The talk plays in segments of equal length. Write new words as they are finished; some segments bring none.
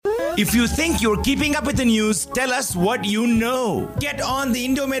If you think you're keeping up with the news, tell us what you know. Get on the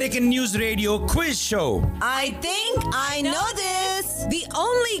Indo-American News Radio quiz show. I think I know this. The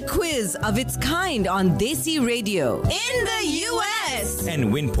only quiz of its kind on Desi Radio in the U.S.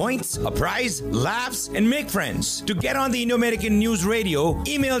 And win points, a prize, laughs, and make friends. To get on the Indo-American News Radio,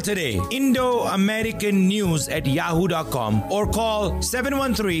 email today indoamericannews@yahoo.com or call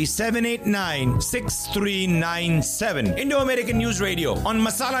 713-789-6397. Indo-American News Radio on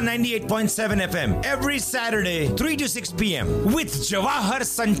Masala 98.7 FM every Saturday 3 to 6 p.m. with Jawahar,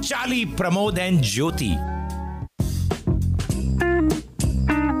 Sanchali, Pramod and Jyoti.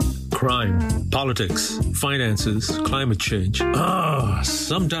 Crime, politics, finances, climate change.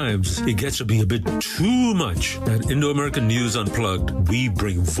 Sometimes it gets to be a bit too much. At Indo-American News Unplugged, we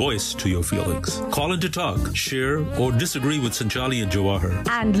bring voice to your feelings. Call in to talk, share, or disagree with Sanchali and Jawahar.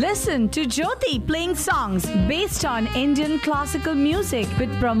 And listen to Jyoti playing songs based on Indian classical music with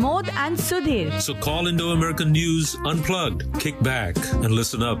Pramod and Sudhir. So call Indo-American News Unplugged. Kick back and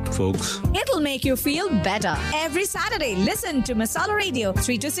listen up, folks. It'll make you feel better. Every Saturday, listen to Masala Radio,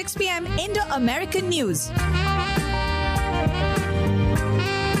 3 to 6 p.m. Indo-American News.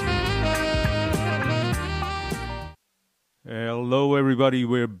 Hello, everybody.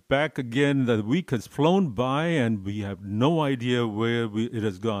 We're back again. The week has flown by, and we have no idea where it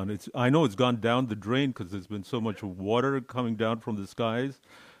has gone. I know it's gone down the drain because there's been so much water coming down from the skies.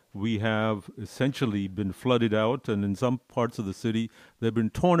 We have essentially been flooded out, and in some parts of the city, they've been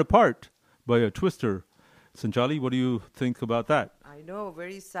torn apart by a twister. Sanchali, what do you think about that? I know,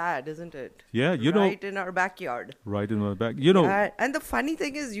 very sad, isn't it? Yeah, right in our backyard. Right in our back. And the funny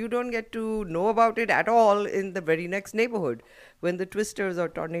thing is, you don't get to know about it at all in the very next neighborhood. When the twisters or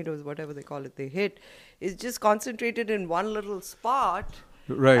tornadoes, whatever they call it, they hit, it's just concentrated in one little spot.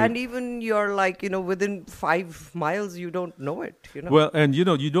 Right. And even you're within 5 miles, you don't know it. Well, and you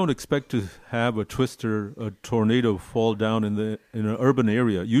don't expect to have a tornado fall down in an urban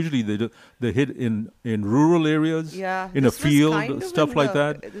area. Usually they hit in rural areas, in a field, stuff like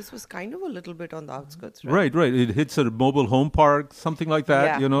that. This was kind of a little bit on the outskirts, right? Right. It hits at a mobile home park, something like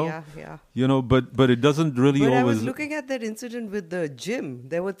that, Yeah. But it doesn't really always... I was looking at that incident with the gym.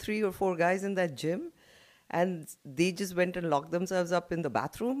 There were 3 or 4 guys in that gym. And they just went and locked themselves up in the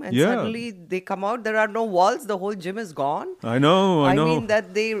bathroom. And suddenly they come out. There are no walls. The whole gym is gone. I know. I mean,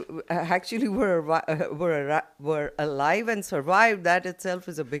 that they actually were alive and survived. That itself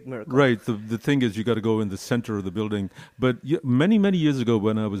is a big miracle. Right. The thing is, you got to go in the center of the building. But many, many years ago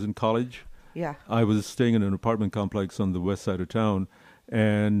when I was in college, I was staying in an apartment complex on the west side of town.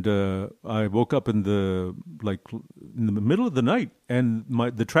 And I woke up in the middle of the night, and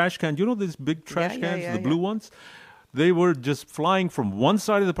the trash can, these big trash cans, the blue ones, they were just flying from one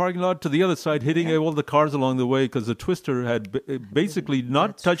side of the parking lot to the other side, hitting all the cars along the way because the twister had basically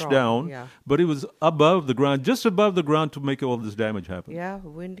not touched down, but it was above the ground, just above the ground to make all this damage happen. Yeah,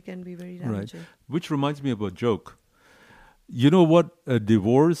 wind can be very damaging. Right. Which reminds me of a joke. You know what a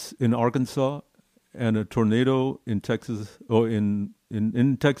divorce in Arkansas and a tornado in Texas or in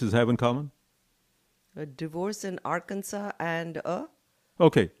Texas have in common? A divorce in Arkansas and a?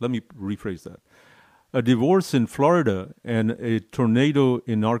 Okay, let me rephrase that. A divorce in Florida and a tornado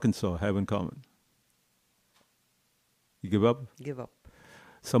in Arkansas have in common. You give up? Give up.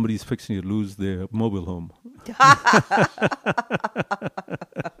 Somebody's fixing to lose their mobile home.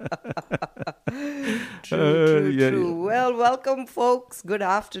 True. Well, welcome, folks. Good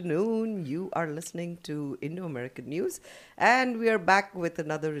afternoon. You are listening to Indo-American News, and we are back with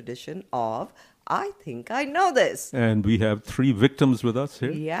another edition of I Think I Know This. And we have 3 victims with us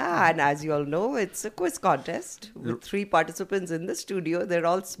here. Yeah, and as you all know, it's a quiz contest with 3 participants in the studio. They're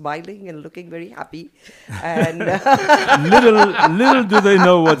all smiling and looking very happy. And little do they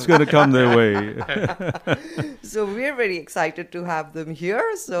know what's going to come their way. So we're very excited to have them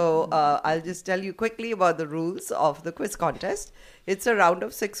here. So I'll just tell you quickly about the rules of the quiz contest. It's a round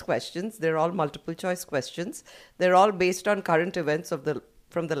of 6 questions. They're all multiple choice questions. They're all based on current events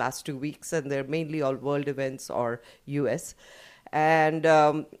from the last 2 weeks, and they're mainly all world events or US. And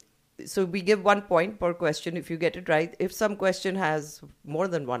so we give 1 point per question if you get it right. If some question has more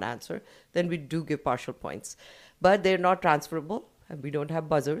than one answer, then we do give partial points. But they're not transferable, and we don't have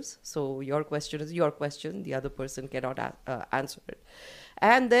buzzers. So your question is your question. The other person cannot answer it.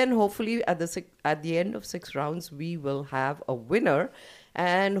 And then hopefully at the end of 6 rounds, we will have a winner.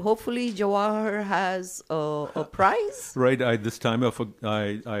 And hopefully Jawahar has a prize. Right. This time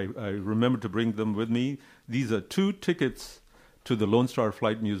I remember to bring them with me. These are 2 tickets to the Lone Star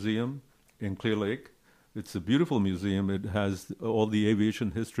Flight Museum in Clear Lake. It's a beautiful museum. It has all the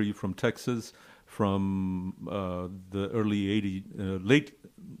aviation history from Texas, from the early late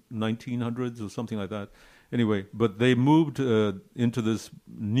 1900s or something like that. Anyway, but they moved into this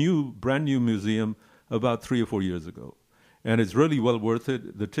brand new museum about 3 or 4 years ago. And it's really well worth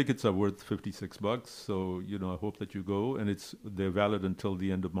it. The tickets are worth $56, so I hope that you go. And they're valid until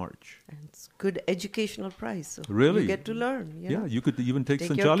the end of March. And it's good educational price. So really, you get to learn. Yeah, you could even take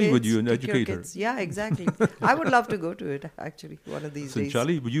Sanchali with you and educate her. Yeah, exactly. I would love to go to it actually one of these days.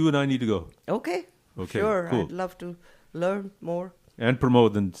 Sanchali, you and I need to go. Okay. Sure. Cool. I'd love to learn more. And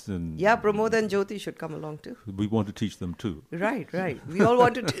Pramod and Pramod and Jyoti should come along too. We want to teach them too. Right. We all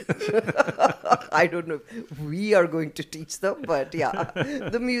want to. I don't know if we are going to teach them, but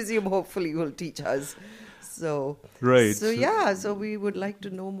the museum hopefully will teach us. So right. So we would like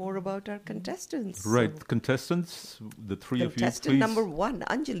to know more about our contestants. Right, contestants, the three of you, please. Contestant number 1,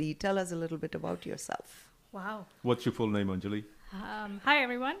 Anjali, tell us a little bit about yourself. Wow. What's your full name, Anjali? Hi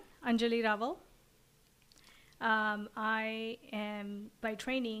everyone, Anjali Raval. I am, by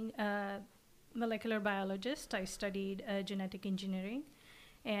training, a molecular biologist. I studied genetic engineering,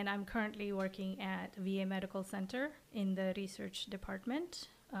 and I'm currently working at VA Medical Center in the research department,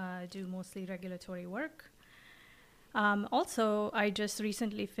 do mostly regulatory work. Also, I just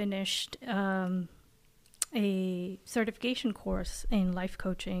recently finished a certification course in life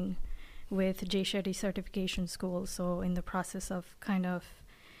coaching with J. Shetty Certification School, so in the process of kind of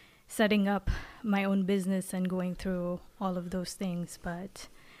setting up my own business and going through all of those things. But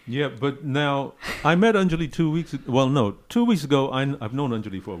now I met Anjali 2 weeks ago. Well, no, 2 weeks ago. I've known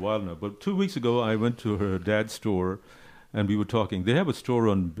Anjali for a while now, but 2 weeks ago I went to her dad's store and we were talking. They have a store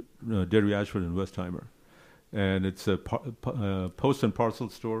on Derry Ashford in Westheimer, and it's a post and parcel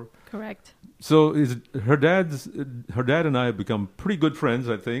store. Correct. So her dad and I have become pretty good friends,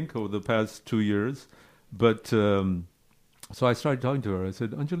 I think, over the past 2 years. But so I started talking to her. I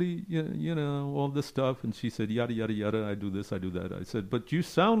said, Anjali, all this stuff. And she said, yada, yada, yada. I do this, I do that. I said, but you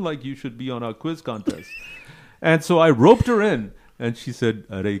sound like you should be on our quiz contest. And so I roped her in. And she said,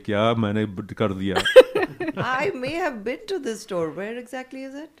 Are kya maine kar diya? I may have been to this store. Where exactly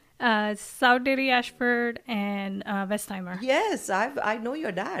is it? South Derry Ashford and Westheimer. Yes, I know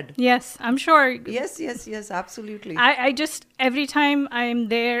your dad. Yes, I'm sure. Yes, absolutely. I just, every time I'm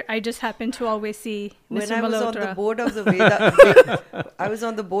there, I just happen to always see Mr. Malhotra. When I was on the board of the I was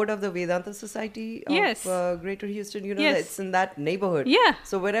on the board of the Vedanta Society of Greater Houston. It's in that neighborhood. Yeah.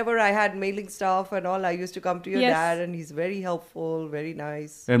 So whenever I had mailing stuff and all, I used to come to your dad, and he's very helpful, very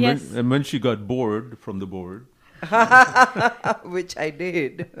nice. And when she got bored from the board, which I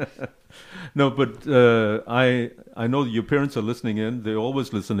did. No, but I know your parents are listening in. They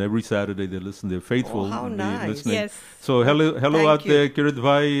always listen every Saturday. They listen. They're faithful. Oh, how nice! Listening. Yes. So hello out there, Kirit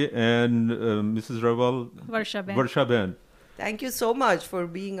Bhai and Mrs. Raval. Varsha Ben. Thank you so much for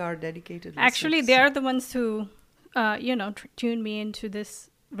being our dedicated listeners. Actually, they are the ones who, tuned me into this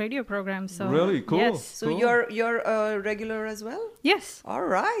radio program. So really cool. Yes. So you're a regular as well? Yes. All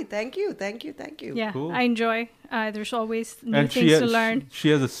right. Thank you. Yeah, cool. I enjoy. There's always new things to learn. She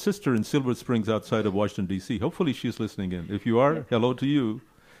has a sister in Silver Springs outside of Washington, D.C. Hopefully she's listening in. If you are, hello to you.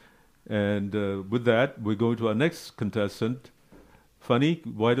 And with that, we're going to our next contestant. Funny,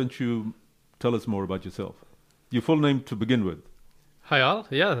 why don't you tell us more about yourself? Your full name to begin with. Hi all.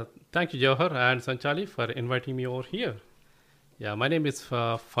 Yeah, thank you, Jawahar and Sanchali, for inviting me over here. Yeah, my name is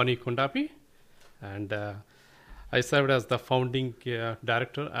Funny Kundapi, and I served as the founding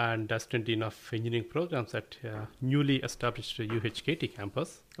director and assistant dean of engineering programs at newly established UHKT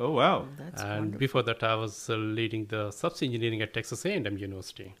campus. Oh, wow. That's and wonderful. Before that, I was leading the subsea engineering at Texas A&M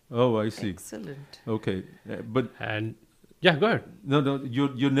University. Oh, I see. Excellent. Okay, And yeah, go ahead. No,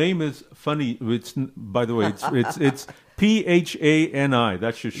 your name is Funny. Which, by the way, it's Phani.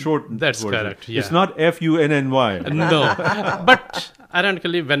 That's your short. That's version. correct. Yeah. It's not Funny. No, but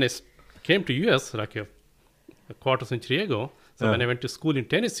ironically, when I came to US like a quarter century ago, so when I went to school in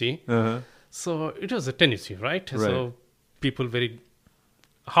Tennessee, so it was a Tennessee, right? So people very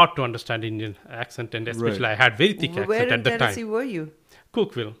hard to understand Indian accent, and especially I had very thick accent Where at the in time. Tennessee were you?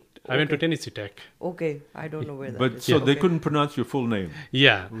 Cookville. I went to Tennessee Tech. Okay, I don't know where that But is. so they couldn't pronounce your full name.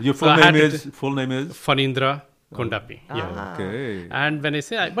 Yeah. Your So full I name had is Phanindra Kundapi. Yeah. Ah. Okay. And when I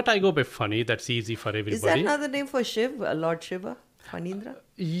say, but I go by Funny, that's easy for everybody. Is that another name for Shiv, Lord Shiva? Phanindra?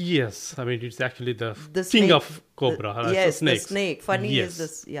 Yes. I mean, it's actually the king snake. of Cobra. Yes, the snakes. snake. Funny Yes. is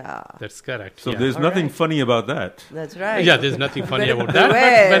this, yeah. That's correct. So yeah. there's All nothing right. funny about that. That's right. Yeah, there's nothing funny Well, about that.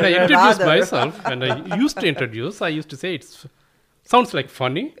 But when I introduce rather. myself, when I used to introduce, I used to say it sounds like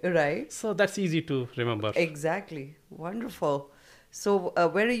funny. Right. So that's easy to remember. Exactly. Wonderful. So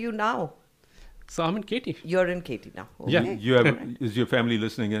where are you now? So I'm in Katy. You're in Katy now. Yeah. Okay. Is your family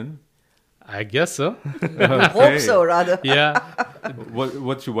listening in? I guess so. Hope so, rather. Yeah.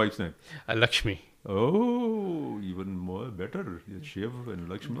 What's your wife's name? Lakshmi. Oh, even more better. Shiv and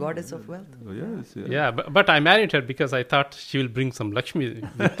Lakshmi. Goddess of wealth. Oh, yes. Yeah, but I married her because I thought she will bring some Lakshmi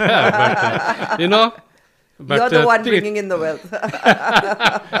with her. But, But, you're the one bringing in the wealth.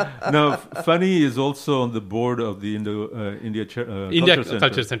 Now, Funny is also on the board of the India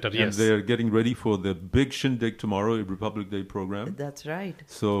Culture Center. Yes. And they're getting ready for the big shindig tomorrow, a Republic Day program. That's right.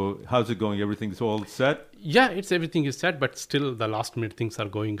 So how's it going? Everything's all set? Yeah, everything is set, but still the last minute things are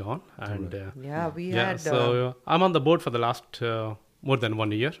going on. And had... So I'm on the board for the last... more than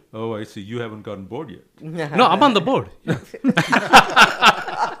 1 year. Oh, I see. You haven't gotten bored yet. No, I'm on the board.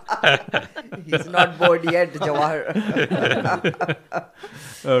 He's not bored yet, Jawahar.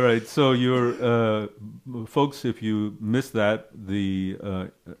 All right. So, folks, if you missed that, the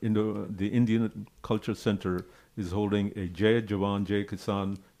Indian Culture Center is holding a Jai Jawan, Jai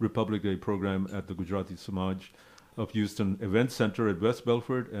Kisan Republic Day program at the Gujarati Samaj of Houston Event Center at West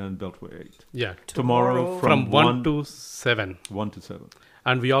Belford and Beltway 8. Yeah. Tomorrow from 1 to 7. 1 to 7.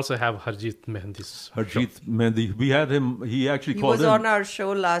 And we also have Harjeet Mehendi's Mehendi. We had him. He actually called in. He was on our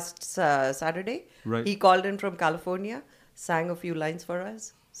show last Saturday. Right. He called in from California, sang a few lines for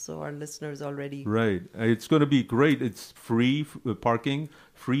us. So our listeners already... Right. It's going to be great. It's free parking,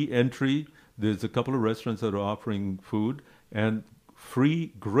 free entry. There's a couple of restaurants that are offering food and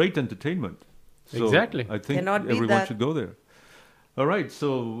free, great entertainment. So exactly. I think everyone should go there. All right,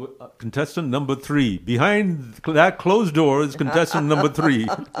 so contestant number 3. Behind that closed door is contestant number 3.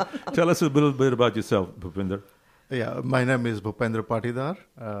 Tell us a little bit about yourself, Bhupinder. Yeah, my name is Bhupendra Patidar.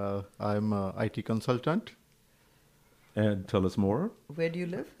 I'm an IT consultant. And tell us more. Where do you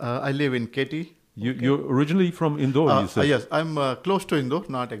live? I live in Katy. You're originally from Indore, you said? Yes, I'm close to Indore,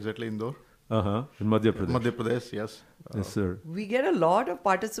 not exactly Indore. In Madhya Pradesh. Madhya Pradesh, yes. Yes, sir. We get a lot of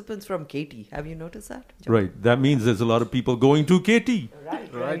participants from Katy. Have you noticed that? John? Right. That means there's a lot of people going to Katy.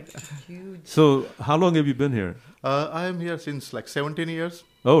 Right. Huge. So, how long have you been here? I'm here since like 17 years.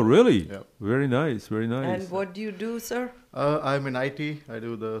 Oh, really? Yeah. Very nice, very nice. And what do you do, sir? I'm in IT. I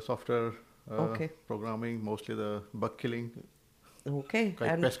do the software programming, mostly the bug killing. Okay.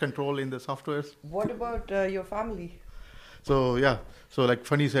 And pest control in the softwares. What about your family? So, so like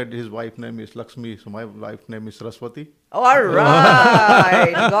Funny said, his wife's name is Lakshmi, so my wife's name is Saraswati. All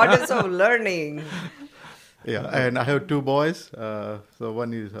right, goddess of learning. Yeah, and I have 2 boys. So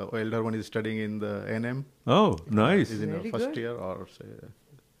one is, elder one is studying in the NM. Oh, nice. He's in first year or say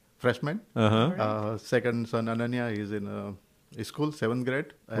freshman. Second son, Ananya, is in school, 7th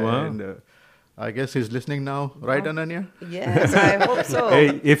grade. Wow. And I guess he's listening now, right, Ananya? Yes, I hope so.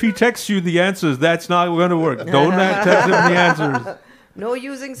 Hey, if he texts you the answers, that's not going to work. Don't text him the answers. No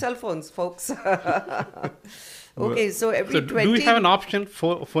using cell phones, folks. Okay, so every 20... do we have an option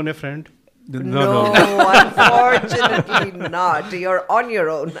for phone a friend? No, unfortunately not. You're on your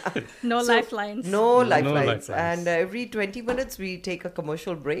own. No lifelines. No lifelines. And every 20 minutes, we take a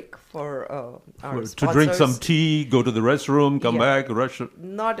commercial break for our sponsors. To drink some tea, go to the restroom, come back, rush.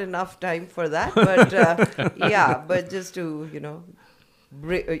 Not enough time for that, but but just to,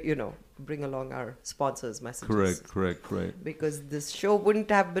 bring along our sponsors' messages. Correct. Because this show wouldn't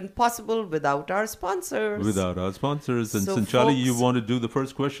have been possible without our sponsors. And so Sanchali, you want to do the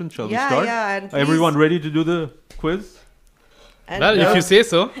first question? Shall we start? Yeah. And everyone ready to do the quiz? Well, if you say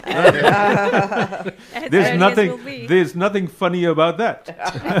so. There's nothing funny about that.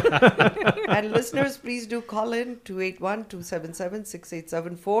 And listeners, please do call in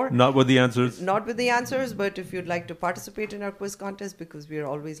 281-277-6874. Not with the answers. Not with the answers, but if you'd like to participate in our quiz contest, because we are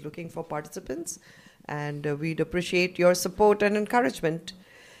always looking for participants, and we'd appreciate your support and encouragement.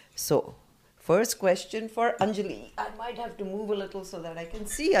 So, first question for Anjali. I might have to move a little so that I can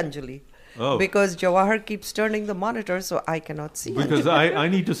see Anjali. Oh. Because Jawahar keeps turning the monitor, so I cannot see. Because I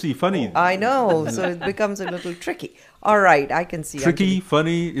need to see Funny. I know, so it becomes a little tricky. All right, I can see tricky, Anjali.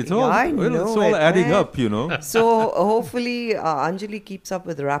 Funny, it's all adding up, So hopefully Anjali keeps up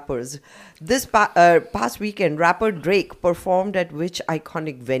with rappers. This past weekend, rapper Drake performed at which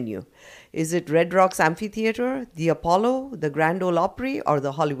iconic venue? Is it Red Rocks Amphitheater, the Apollo, the Grand Ole Opry, or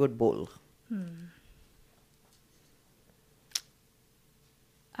the Hollywood Bowl?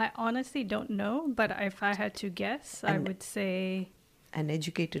 I honestly don't know, but if I had to guess, I would say... An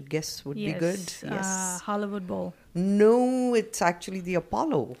educated guess would be good. Yes, Hollywood Bowl. No, it's actually the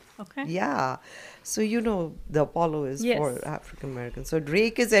Apollo. Okay. Yeah. So the Apollo is for African Americans. So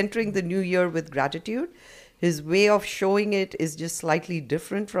Drake is entering the new year with gratitude. His way of showing it is just slightly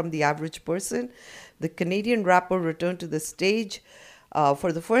different from the average person. The Canadian rapper returned to the stage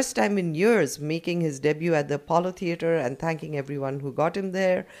for the first time in years, making his debut at the Apollo Theatre and thanking everyone who got him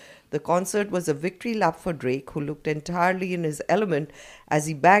there. The concert was a victory lap for Drake, who looked entirely in his element as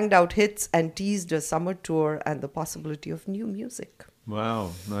he banged out hits and teased a summer tour and the possibility of new music.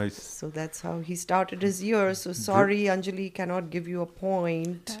 Wow, nice. So that's how he started his year. So sorry, Anjali, cannot give you a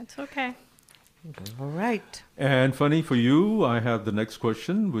point. That's okay. All right. And funny for you, I have the next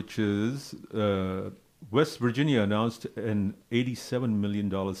question, which is West Virginia announced an $87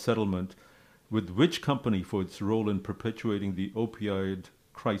 million settlement with which company for its role in perpetuating the opioid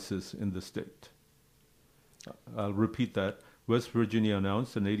crisis in the state? I'll repeat that. West Virginia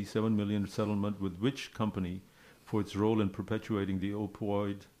announced an $87 million settlement with which company for its role in perpetuating the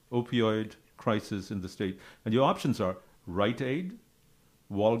opioid crisis in the state? And your options are Rite Aid,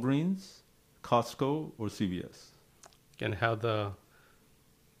 Walgreens, Costco, or CVS? Can have the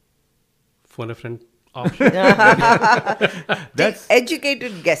phone a friend option. That's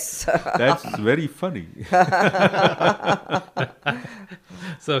educated guess. That's very funny.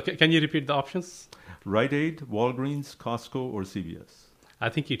 So can you repeat the options? Rite Aid, Walgreens, Costco, or CVS? I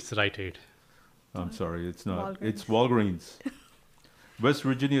think it's Rite Aid. I'm sorry, it's not. Walgreens. It's Walgreens. West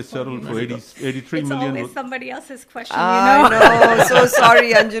Virginia settled for 83 million. It's always somebody else's question, I know. So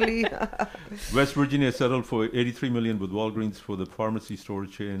sorry, Anjali. West Virginia settled for 83 million with Walgreens for the pharmacy store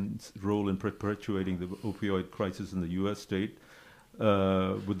chain's role in perpetuating the opioid crisis in the U.S. state,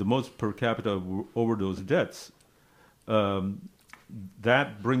 with the most per capita overdose deaths.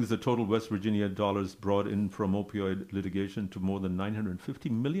 That brings the total West Virginia dollars brought in from opioid litigation to more than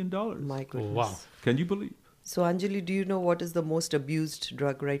 $950 million. My goodness. Wow. Can you believe? So, Anjali, do you know what is the most abused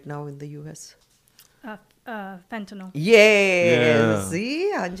drug right now in the U.S.? Fentanyl. Yeah.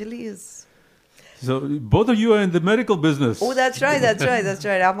 See, Anjali is... So, both of you are in the medical business. Oh, that's right.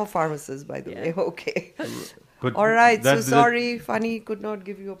 I'm a pharmacist, by the way. Okay. But all right. So, sorry, Funny could not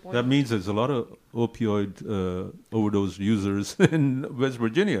give you a point. That means there's a lot of opioid overdose users in West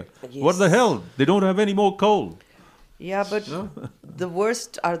Virginia. Yes. What the hell? They don't have any more coal. Yeah, but the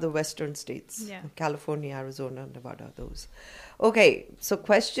worst are the western states. Yeah. California, Arizona, Nevada, those. Okay, so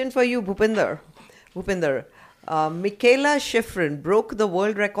question for you, Bhupinder. Michaela Schifrin broke the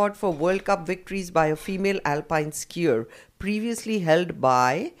world record for World Cup victories by a female alpine skier, previously held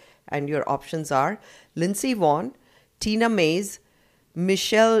by, and your options are, Lindsey Vonn, Tina Mays,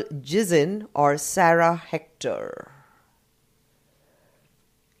 Michelle Gizin, or Sarah Hector.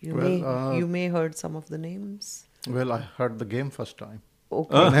 You may heard some of the names. Well, I heard the game first time.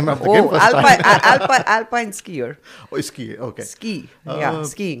 Okay. Name of the game first time. Alpine skier. Oh, ski. Okay. Skiing.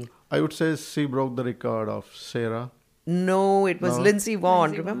 I would say she broke the record of Sarah. No, it was Lindsey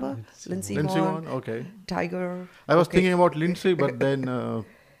Vonn. Remember? Lindsey Vonn. Okay. Tiger. I was thinking about Lindsey, but then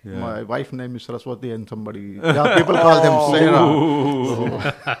my wife's name is Saraswati and people call them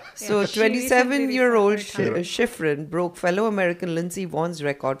Sarah. So 27-year-old Schifrin broke fellow American Lindsey Vonn's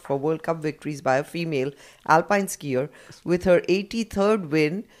record for World Cup victories by a female alpine skier with her 83rd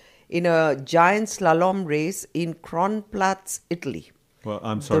win in a giant slalom race in Kronplatz, Italy. Well,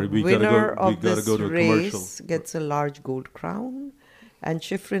 I'm sorry, we gotta go to a commercial. Gets a large gold crown, and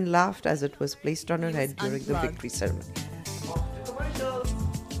Schifrin laughed as it was placed on her head during the victory ceremony.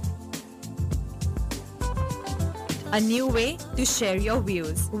 A new way to share your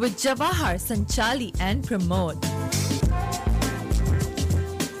views with Jawahar, Sanchali and Pramod.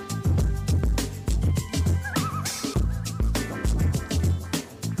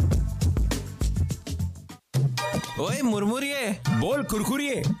 ओए मुरमुरिये, बोल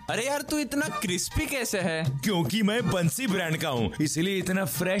कुरकुरिये। अरे यार तू इतना crispy कैसे है? क्योंकि मैं बंसी ब्रांड का हूँ, इसलिए इतना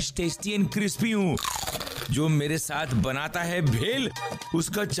फ्रेश, टेस्टी एंड क्रिस्पी हूँ। जो मेरे साथ बनाता है भेल,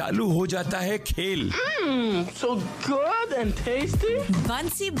 उसका चालू हो जाता है खेल। So good and tasty.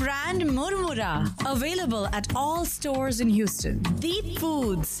 Bansi brand Murmura, available at all stores in Houston. Deep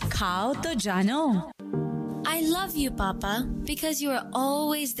Foods, khao to jano. I love you, Papa, because you are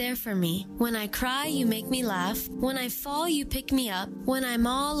always there for me. When I cry, you make me laugh. When I fall, you pick me up. When I'm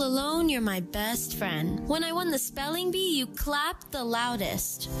all alone, you're my best friend. When I won the spelling bee, you clapped the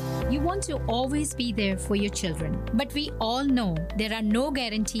loudest. You want to always be there for your children, but we all know there are no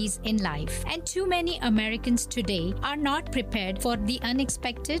guarantees in life, and too many Americans today are not prepared for the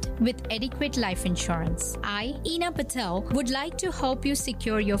unexpected with adequate life insurance. I, Ina Patel, would like to help you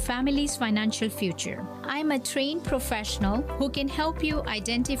secure your family's financial future. I'm a trained professional who can help you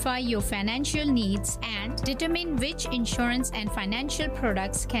identify your financial needs and determine which insurance and financial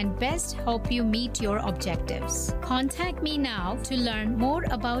products can best help you meet your objectives. Contact me now to learn more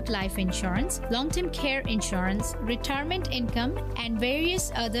about life insurance, long-term care insurance, retirement income, and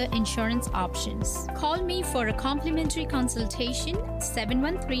various other insurance options. Call me for a complimentary consultation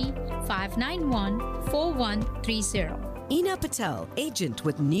 713-591-4130. Ina Patel, agent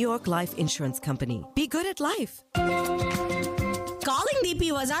with New York Life Insurance Company. Be good at life. Calling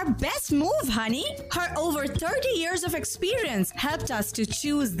DP was our best move, honey. Her over 30 years of experience helped us to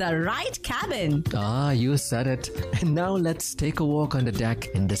choose the right cabin. Ah, you said it. And now let's take a walk on the deck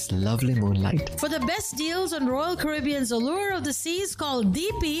in this lovely moonlight. For the best deals on Royal Caribbean's Allure of the Seas, call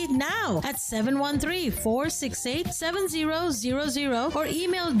DP now at 713-468-7000 or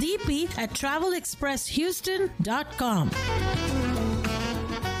email dp@travelexpresshouston.com.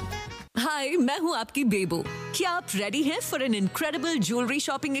 हाय, मैं हूँ आपकी बेबो। क्या आप ready हैं for an incredible jewellery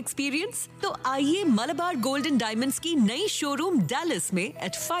shopping experience? तो आइए Malabar Gold and Diamonds की नई शोरूम डैलस में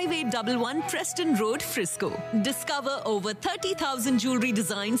at 5811 Preston Road, Frisco. Discover over 30,000 jewelry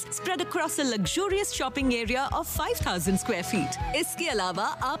designs spread across a luxurious shopping area of 5,000 square feet. इसके अलावा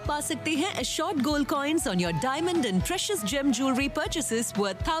आप पा सकते हैं assured gold coins on your diamond and precious gem jewelry purchases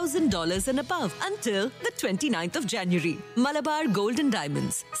worth $1,000 and above until the 29th of January. Malabar Gold and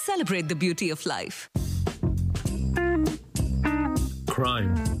Diamonds. Celebrate the beauty of life.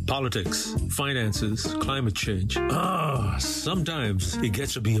 Crime, politics, finances, climate change. Sometimes it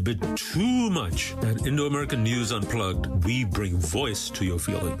gets to be a bit too much. At Indo-American News Unplugged, we bring voice to your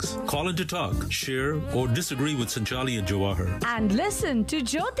feelings. Call in to talk, share, or disagree with Sanchali and Jawahar. And listen to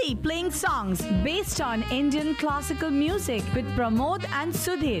Jyoti playing songs based on Indian classical music with Pramod and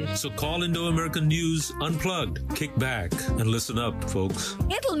Sudhir. So call Indo-American News Unplugged. Kick back and listen up, folks.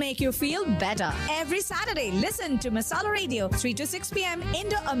 It'll make you feel better. Every Saturday, listen to Masala Radio, 3 to 6 p.m.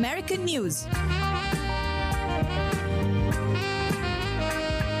 Indo-American News.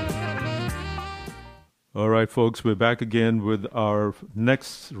 All right, folks, we're back again with our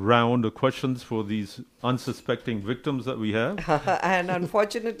next round of questions for these unsuspecting victims that we have. And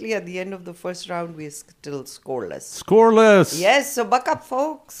unfortunately, at the end of the first round, we're still scoreless. Scoreless! Yes, so buck up,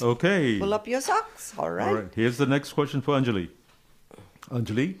 folks. Okay. Pull up your socks. All right. All right, here's the next question for Anjali.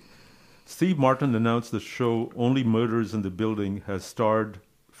 Anjali, Steve Martin announced the show Only Murders in the Building has started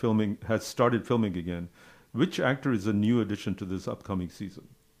filming again. Which actor is a new addition to this upcoming season?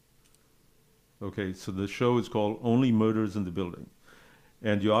 Okay, so the show is called Only Murders in the Building.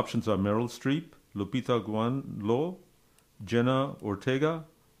 And your options are Meryl Streep, Lupita Nyong'o, Jenna Ortega,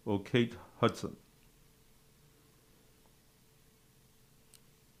 or Kate Hudson.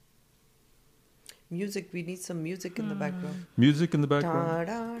 Music, we need some music in the background. Music in the background?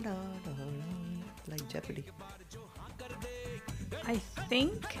 Da, da, da, da, like Jeopardy. I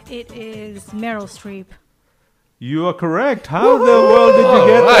think it is Meryl Streep. You are correct. How the world did you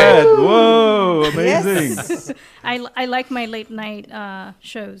get that? Whoa, amazing. Yes. I like my late night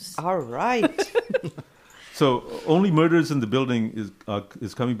shows. All right. So Only Murders in the Building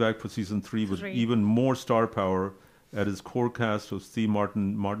is coming back for season 3 with even more star power. At his core cast of Steve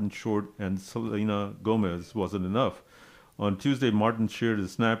Martin, Martin Short, and Selena Gomez wasn't enough. On Tuesday, Martin shared a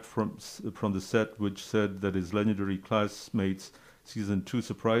snap from the set which said that his legendary classmates' season 2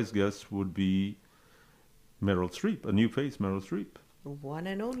 surprise guest would be Meryl Streep, a new face, Meryl Streep. One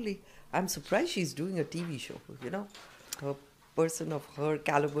and only. I'm surprised she's doing a TV show, you know, a person of her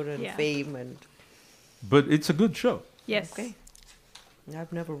caliber and fame. But it's a good show. Yes. Okay.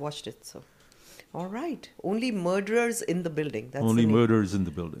 I've never watched it, so. All right. Only Murderers in the Building. That's Only Murders in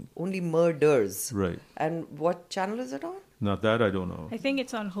the Building. Only Murders. Right. And what channel is it on? Not that I don't know. I think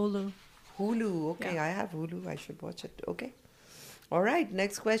it's on Hulu. Hulu. Okay, I have Hulu. I should watch it. Okay. All right.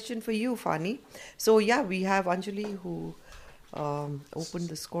 Next question for you, Fani. So, yeah, we have Anjali who opened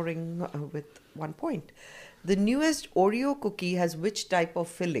the scoring with 1 point. The newest Oreo cookie has which type of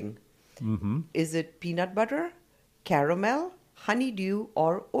filling? Mm-hmm. Is it peanut butter, caramel, honeydew,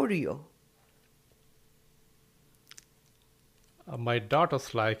 or Oreo? My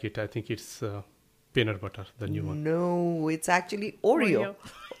daughters like it. I think it's peanut butter, the new one. No, it's actually Oreo.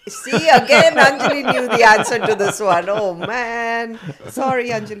 See, again, Anjali knew the answer to this one. Oh, man. Sorry,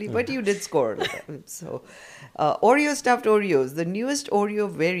 Anjali, but you did score. So, Oreo stuffed Oreos. The newest Oreo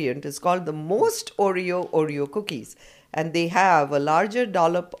variant is called the Most Oreo cookies. And they have a larger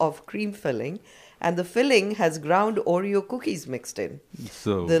dollop of cream filling. And the filling has ground Oreo cookies mixed in.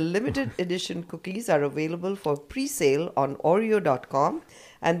 So the limited edition cookies are available for pre-sale on Oreo.com.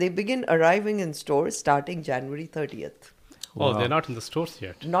 And they begin arriving in stores starting January 30th. Oh, they're not in the stores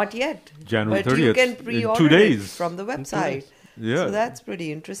yet. Not yet. January 30th. But you can pre-order in 2 days. it from the website. Yeah. So that's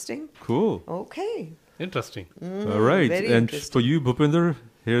pretty interesting. Cool. Okay. Interesting. All right. Very And interesting. for you, Bhupinder,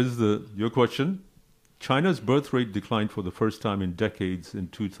 here's your question. China's birth rate declined for the first time in decades in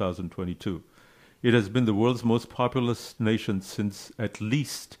 2022. It has been the world's most populous nation since at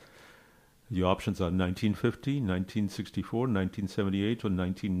least, your options are 1950, 1964, 1978, or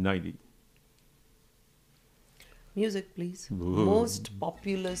 1990. Music, please. Whoa. Most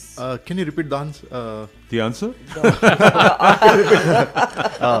populous. Can you repeat the answer? The answer?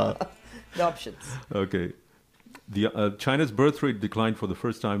 The options. Okay. China's birth rate declined for the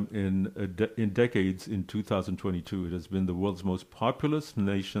first time in decades in 2022. It has been the world's most populous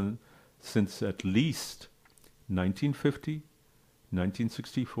nation since at least 1950,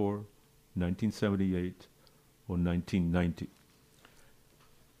 1964, 1978, or 1990.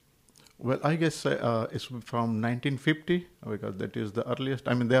 Well, I guess it's from 1950 because that is the earliest.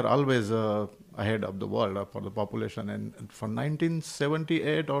 I mean, they are always ahead of the world for the population. And from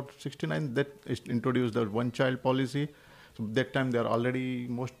 1978 or 69, that is introduced the one-child policy. So that time they are already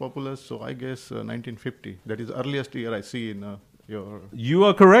most populous. So I guess 1950. That is the earliest year I see in your. You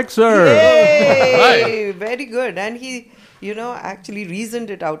are correct, sir. Yay! Very good. And he, actually reasoned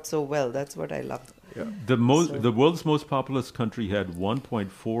it out so well. That's what I love. Yeah. The world's most populous country had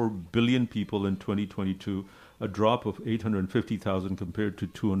 1.4 billion people in 2022, a drop of 850,000 compared to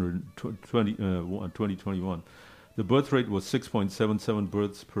 2021. The birth rate was 6.77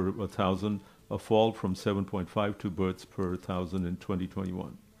 births per 1,000, a fall from 7.52 births per 1,000 in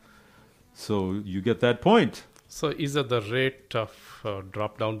 2021. So you get that point. So is that the rate of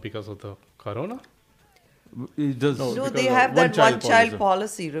drop down because of the corona? It does. No, they have that one-child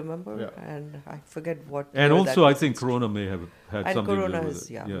policy, remember? Yeah. And I forget what. And also, I think Corona may have had and something Corona to do with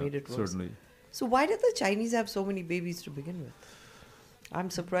has, it. made it worse. Certainly. So why did the Chinese have so many babies to begin with? I'm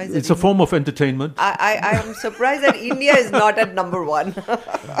surprised. It's a form of entertainment. I am surprised that India is not at number one.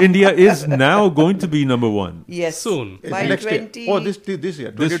 India is now going to be number one. Yes. Soon. By next 20... year. Oh, this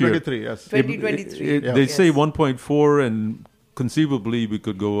year, 2023, yes. 2023. They say 1.4 and conceivably we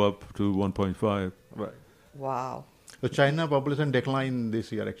could go up to 1.5. Right. Wow. The China population declined this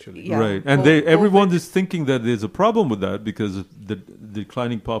year, actually. Yeah. Right. And everyone is thinking that there's a problem with that because the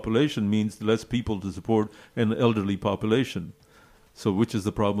declining population means less people to support an elderly population. So which is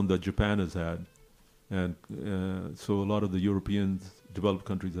the problem that Japan has had. And so a lot of the European developed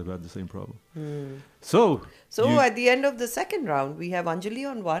countries have had the same problem. So at the end of the second round, we have Anjali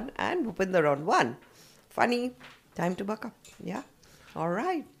on 1 and Bhupinder on 1. Funny. Time to buck up. Yeah. All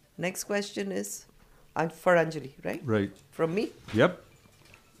right. Next question is for Anjali, right? Right. From me? Yep.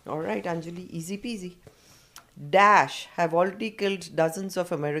 All right, Anjali. Easy peasy. Dash have already killed dozens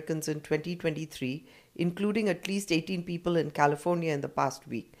of Americans in 2023, including at least 18 people in California in the past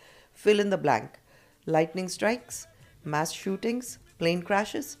week. Fill in the blank. Lightning strikes, mass shootings, plane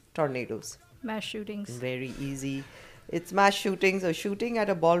crashes, tornadoes. Mass shootings. Very easy. It's mass shootings. A shooting at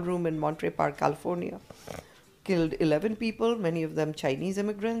a ballroom in Monterey Park, California killed 11 people, many of them Chinese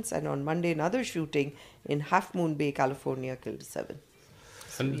immigrants. And on Monday, another shooting in Half Moon Bay, California killed 7.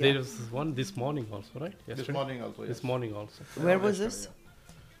 And there was one this morning also, right? This morning also, yes. This morning also. Where was this?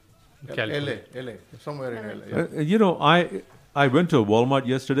 LA, somewhere in LA. Yeah. I went to a Walmart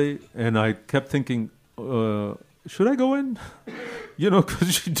yesterday and I kept thinking, should I go in?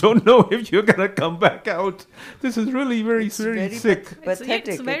 Because you don't know if you're going to come back out. This is really very sick. Pathetic.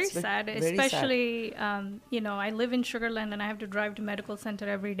 It's very sad, especially, I live in Sugar Land and I have to drive to medical center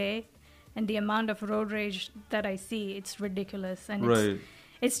every day. And the amount of road rage that I see, it's ridiculous. And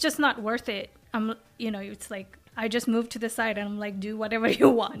it's just not worth it. It's like, I just moved to the side and I'm like, do whatever you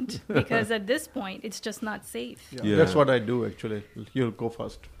want. Because at this point, it's just not safe. Yeah. That's what I do, actually. You'll go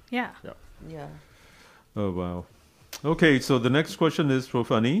first. Yeah. Oh, wow. Okay, so the next question is for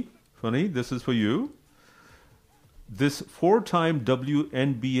Funny. Funny, this is for you. This 4-time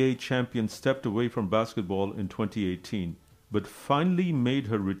WNBA champion stepped away from basketball in 2018, but finally made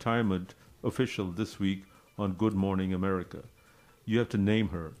her retirement official this week on Good Morning America. You have to name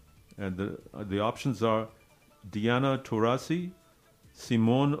her. And the options are Diana Taurasi,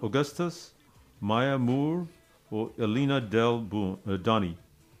 Simone Augustus, Maya Moore, or Elena Doni.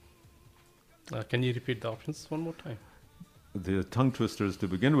 Can you repeat the options one more time? The tongue twisters to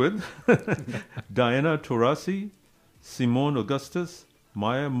begin with. Diana Taurasi, Simone Augustus,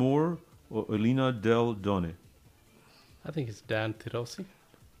 Maya Moore, or Elena Del Donne? I think it's Dan Taurasi.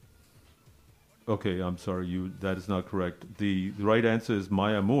 Okay, I'm sorry, that is not correct. The right answer is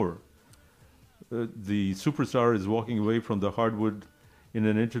Maya Moore. The superstar is walking away from the hardwood. In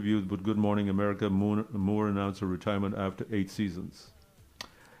an interview with Good Morning America, Moore announced her retirement after 8 seasons.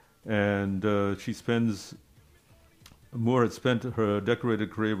 And Moore had spent her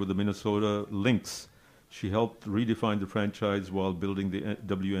decorated career with the Minnesota Lynx. She helped redefine the franchise while building the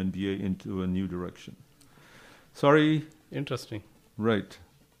WNBA into a new direction. Sorry. Interesting. Right.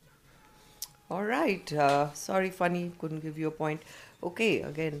 All right. Sorry, Funny, couldn't give you a point. Okay,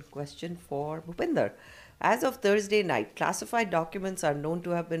 again, question for Bhupinder. As of Thursday night, classified documents are known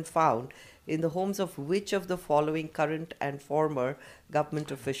to have been found in the homes of which of the following current and former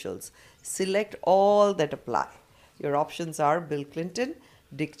government officials? Select all that apply. Your options are Bill Clinton,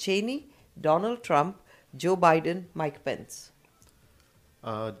 Dick Cheney, Donald Trump, Joe Biden, Mike Pence.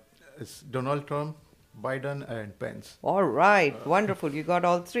 It's Donald Trump, Biden, and Pence. All right, wonderful. You got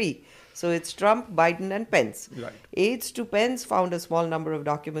all three. So it's Trump, Biden, and Pence. Right. Aides to Pence found a small number of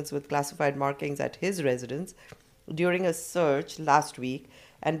documents with classified markings at his residence during a search last week,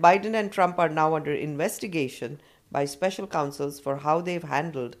 and Biden and Trump are now under investigation by special counsels for how they've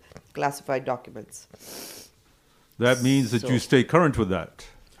handled classified documents. That means that you stay current with that.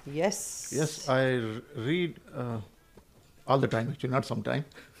 Yes. Yes, I read all the time, actually, not sometime.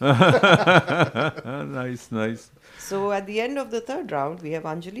 Nice. So at the end of the third round, we have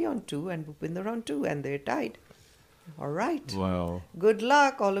Anjali on 2 and Bhupinder on 2, and they're tied. All right. Wow. Good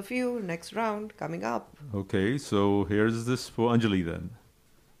luck, all of you. Next round coming up. Okay, so here's this for Anjali then.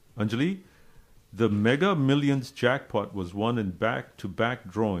 Anjali, the Mega Millions jackpot was won in back-to-back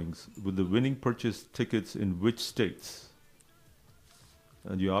drawings with the winning purchase tickets in which states?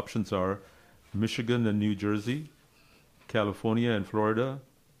 And your options are Michigan and New Jersey, California and Florida,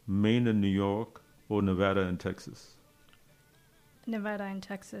 Maine and New York, or Nevada and Texas. Nevada and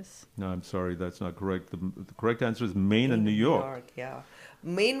Texas. No, I'm sorry, that's not correct. The correct answer is Maine and New York. Yeah.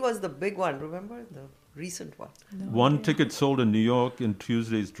 Maine was the big one, remember? The recent one. One ticket sold in New York in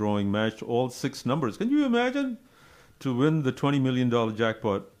Tuesday's drawing matched all 6 numbers. Can you imagine? To win the $20 million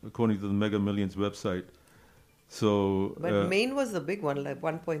jackpot, according to the Mega Millions website. So, but Maine was the big one, like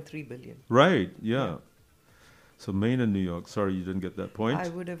 1.3 billion. Right, yeah. So Maine and New York. Sorry, you didn't get that point. I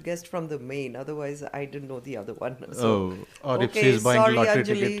would have guessed from the Maine. Otherwise, I didn't know the other one. So, or if she's buying lottery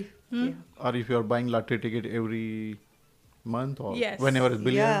ticket. Or if you're buying lottery ticket every month or whenever it's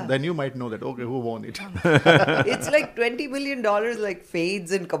billion, then you might know that, okay, who won it? It's like $20 million like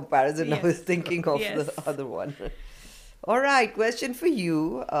fades in comparison. I was thinking of the other one. All right, question for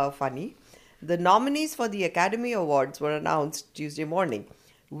you, Funny. The nominees for the Academy Awards were announced Tuesday morning.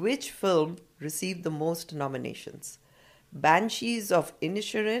 Which film received the most nominations? Banshees of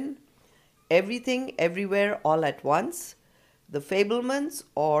Inisherin, Everything, Everywhere, All at Once, The Fabelmans,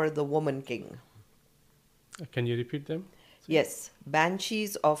 or The Woman King? Can you repeat them? Yes.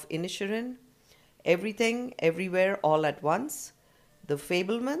 Banshees of Inisherin, Everything, Everywhere, All at Once, The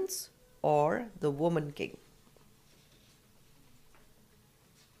Fabelmans, or The Woman King?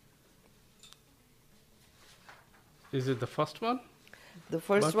 Is it the first one? The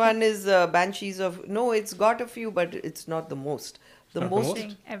first one is Banshees of... No, it's got a few, but it's not the most. The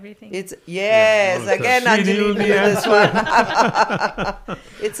most... Everything. It's... Yes, again, Anjali knew this one.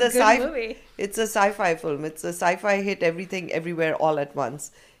 It's a movie. It's a sci-fi film. It's a sci-fi hit, Everything, Everywhere, All at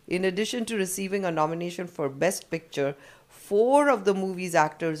Once. In addition to receiving a nomination for Best Picture, 4 of the movie's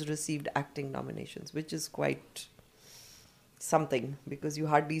actors received acting nominations, which is quite something, because you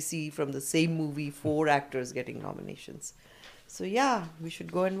hardly see from the same movie 4 actors getting nominations. So yeah, we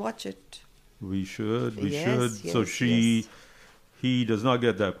should go and watch it. We should. Yes, So he does not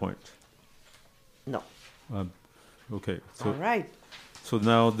get that point. No. Okay. So, all right. So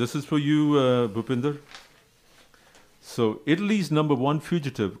now this is for you, Bhupinder. So Italy's number 1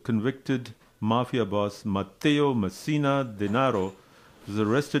 fugitive, convicted mafia boss Matteo Messina Denaro, was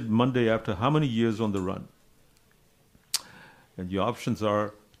arrested Monday after how many years on the run? And your options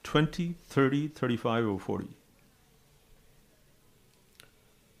are 20, 30, 35, or 40.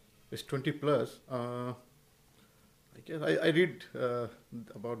 It's 20 plus. I guess I read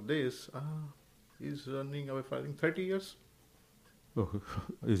about this. He's running away for, I think, 30 years. Oh,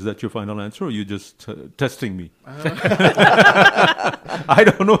 is that your final answer, or are you just testing me? I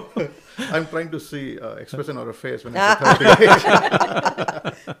don't know. I'm trying to see expression on her face when I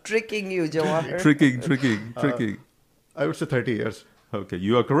say 30. Tricking you, Jawahar. Tricking. I would say 30 years. Okay,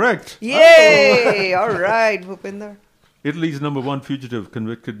 you are correct. Yay! All right, Bhupinder. Italy's number 1 fugitive,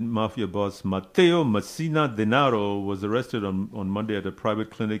 convicted mafia boss Matteo Messina Denaro, was arrested on Monday at a private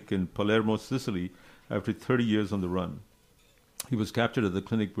clinic in Palermo, Sicily, after 30 years on the run. He was captured at the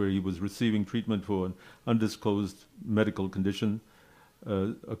clinic where he was receiving treatment for an undisclosed medical condition,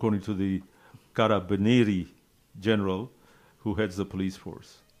 according to the Carabinieri general, who heads the police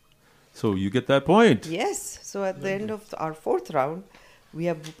force. So you get that point. Yes. So at the end of our 4th round, we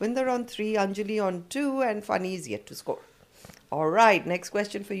have Bhupinder on 3, Anjali on 2, and Funny is yet to score. All right. Next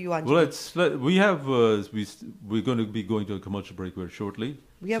question for you, Anjali. Well, we have we're going to be going to a commercial break very shortly.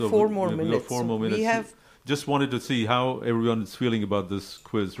 We have 4 more minutes. We have 4 more minutes. We have. Just wanted to see how everyone is feeling about this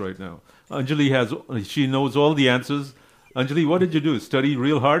quiz right now. Anjali she knows all the answers. Anjali, what did you do? Study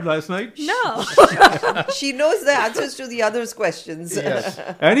real hard last night? No. She knows the answers to the others' questions. Yes.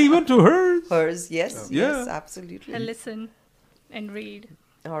 And even to hers. Hers, yes, yes, absolutely. I listen and read.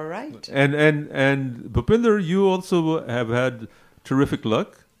 All right. And Bhupinder, you also have had terrific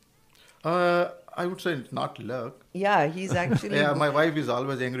luck. I would say it's not luck. Yeah, he's actually... Yeah, my wife is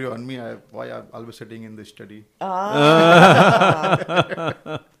always angry on me. Why I'm always sitting in the study.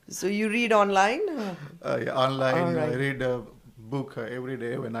 So you read online? Yeah, online. Right. I read a book every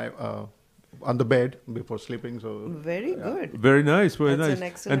day when I on the bed before sleeping. So very good. Very nice. Very That's nice. an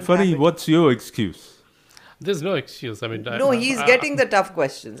excellent And Funny, habit. what's your excuse? There's no excuse. I mean, No, he's getting the tough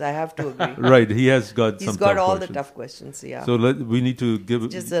questions. I have to agree. Right, he has got He's some got tough all questions. the tough questions, yeah. So we need to give...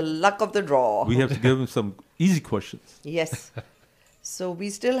 Just the luck of the draw. We have to give him some easy questions. Yes. So we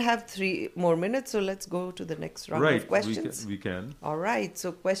still have 3 more minutes, so let's go to the next round of questions. We can. All right,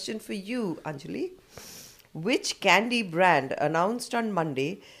 so question for you, Anjali. Which candy brand announced on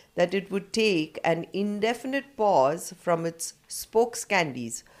Monday that it would take an indefinite pause from its spokes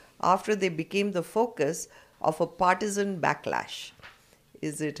candies after they became the focus of a partisan backlash?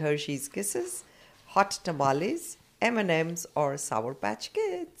 Is it Hershey's Kisses, Hot Tamales, M&M's, or Sour Patch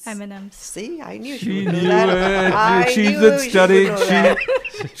Kids? M&M's. See, I knew She would know knew that. it. She's knew been she would studying. know that.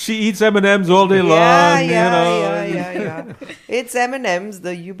 She eats M&M's all day long. Yeah. It's M&M's,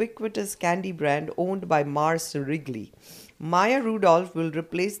 the ubiquitous candy brand owned by Mars Wrigley. Maya Rudolph will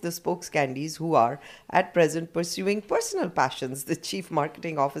replace the spokes candies, who are at present pursuing personal passions, the chief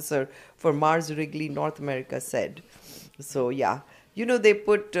marketing officer for Mars Wrigley North America said. So yeah, you know, they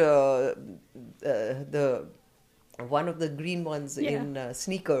put the one of the green ones in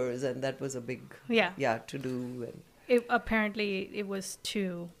sneakers, and that was a big to do. And Apparently it was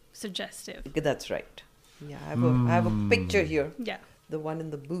too suggestive. That's right. Yeah, I have a picture here. Yeah. The one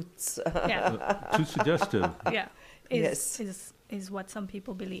in the boots. Yeah. Too suggestive. Yeah. Is what some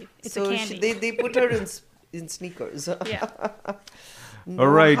people believe. It's so a candy. They put her in sneakers. Yeah. No all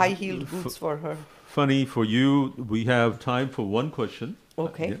right. high-heeled boots for her. Funny, for you, we have time for one question.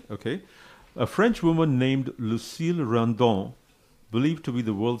 Okay. Okay. A French woman named Lucille Randon, believed to be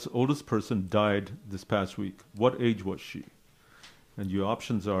the world's oldest person, died this past week. What age was she? And your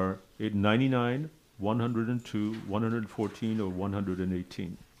options are 99, 102, 114, or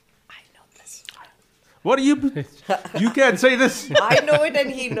 118. What do you... You can't say this. I know it and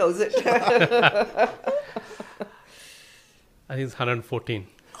he knows it. I think it's 114.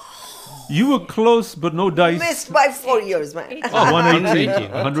 You were close, but no dice. Missed by 4 years, man. 118.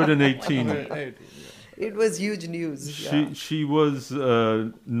 118. It was huge news. She was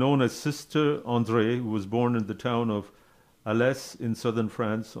known as Sister André, who was born in the town of Alès in southern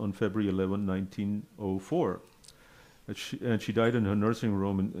France on February 11, 1904. And she died in her nursing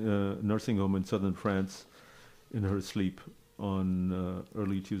home in southern France in her sleep on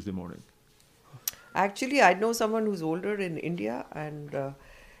early Tuesday morning. Actually, I know someone who's older in India, and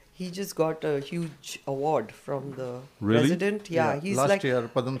he just got a huge award from the president. Yeah, he's last like year,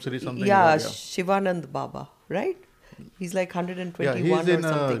 Padam Shri something. Yeah, Shivanand Baba, right? He's like 121 he's or in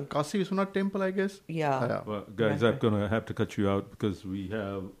something. Kashi Vishwanath temple, I guess. Yeah. Well, guys, I'm going to have to cut you out because we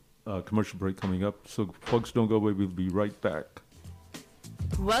have a commercial break coming up. So, folks, don't go away. We'll be right back.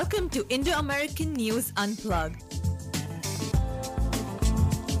 Welcome to Indo-American News Unplugged.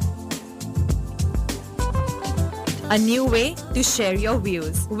 A new way to share your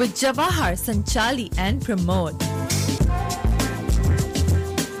views with Jawahar, Sanchali and Pramod.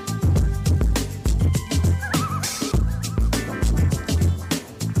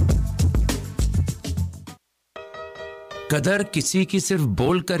 कदर किसी की सिर्फ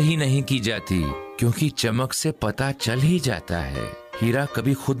बोलकर ही नहीं की जाती, क्योंकि चमक से पता चल ही जाता है। हीरा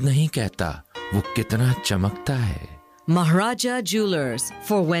कभी खुद नहीं कहता वो कितना चमकता है। Maharaja Jewelers,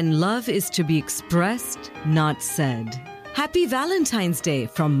 for when love is to be expressed, not said. Happy Valentine's Day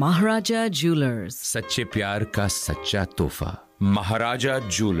from Maharaja Jewelers. सच्चे प्यार का सच्चा तोहफा। Maharaja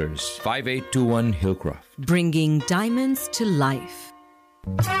Jewelers, 5821 Hillcroft. Bringing diamonds to life.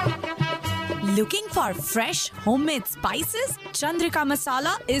 Looking for fresh homemade spices? Chandrika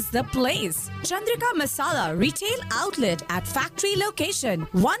Masala is the place. Chandrika Masala Retail Outlet at Factory Location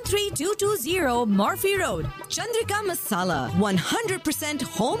 13220 Murphy Road. Chandrika Masala, 100%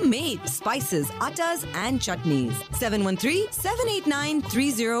 homemade spices, attas and chutneys.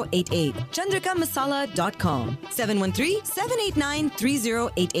 713-789-3088. ChandrikaMasala.com.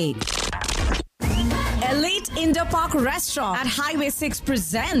 713-789-3088. Elite Indo-Pak Restaurant at Highway 6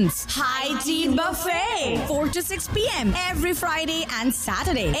 presents High Tea Buffet, 4 to 6 p.m. every Friday and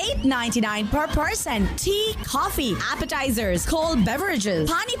Saturday. $8.99 per person. Tea, coffee, appetizers, cold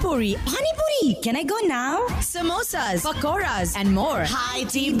beverages, pani puri. Can I go now? Samosas, pakoras, and more. High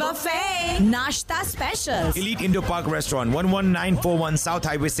Tea Buffet. Nashta specials. Elite Indo-Pak Restaurant, 11941 South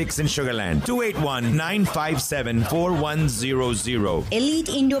Highway 6 in Sugarland. 281-957-4100.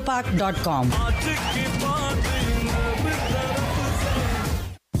 EliteIndoPark.com.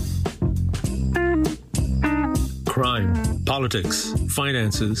 Crime, politics,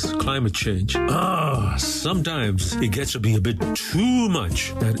 finances, climate change. Sometimes it gets to be a bit too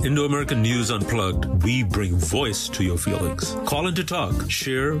much. At Indo-American News Unplugged, we bring voice to your feelings. Call in to talk,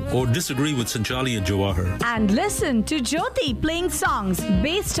 share, or disagree with Sanchali and Jawahar. And listen to Jyoti playing songs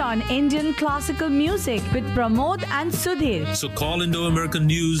based on Indian classical music with Pramod and Sudhir. So call Indo-American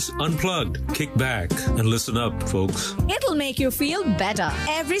News Unplugged. Kick back and listen up, folks. It'll make you feel better.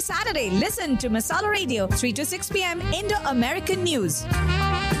 Every Saturday, listen to Masala Radio, 3 to 6 p.m. Indo-American News.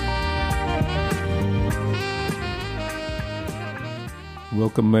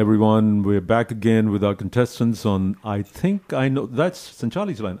 Welcome, everyone. We're back again with our contestants on I Think I Know. That's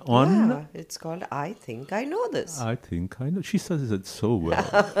Sanchali's line. Yeah, it's called I Think I Know This. I Think I Know. She says it so well.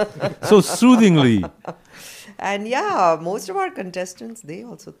 So soothingly. And yeah, most of our contestants, they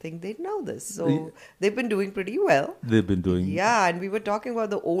also think they know this. So they've been doing pretty well. They've been doing. Yeah, and we were talking about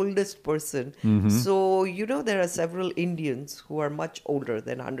the oldest person. Mm-hmm. So, there are several Indians who are much older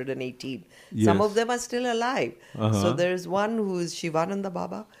than 118. Yes. Some of them are still alive. Uh-huh. So there's one who is Shivananda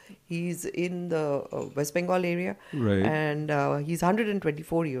Baba. He's in the West Bengal area. Right. And he's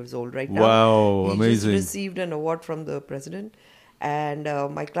 124 years old right now. Wow, he amazing. He just received an award from the president. And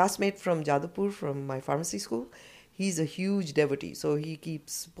my classmate from Jadavpur, from my pharmacy school, he's a huge devotee. So he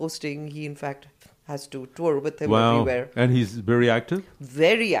keeps posting. He, in fact, has to tour with him everywhere. And he's very active?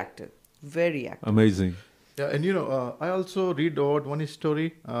 Very active. Very active. Amazing. Yeah, and I also read about one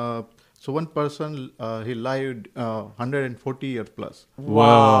story. So one person, he lived 140 years plus.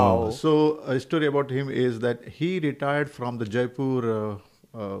 Wow. So a story about him is that he retired from the Jaipur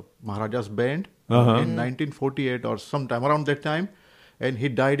Maharaja's band in 1948 or sometime around that time, and he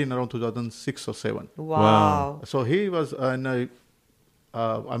died in around 2006 or 7. Wow. So he was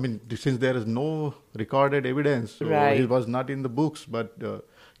since there is no recorded evidence, so he was not in the books, but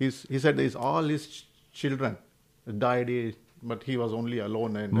he said all his children died, but he was only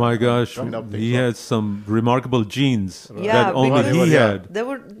alone. And my gosh, he had some remarkable genes that only he had. There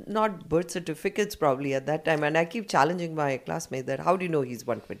were not birth certificates probably at that time, and I keep challenging my classmate that how do you know he's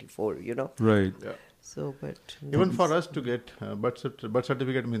 124? Right. Yeah. So, but even for us to get birth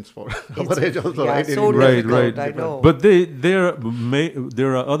certificate means for our age also, right? So right. I know. But there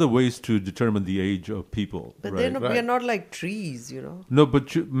are other ways to determine the age of people. But we are not like trees, No,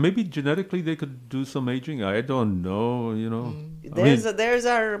 but maybe genetically they could do some aging. I don't know, There's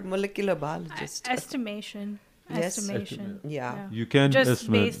our molecular biologist. Estimation. Yes. Estimation. Yeah. You can just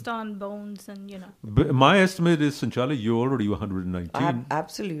estimate. based on bones and But my estimate is, Sanchali, you're already 119.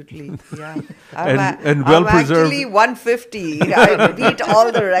 Absolutely. Yeah. and well preserved. I'm actually 150. I beat all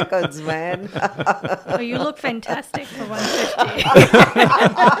the records, man. You look fantastic for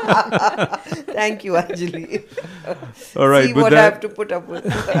 150. Thank you, Anjali. All right. See what I have to put up with.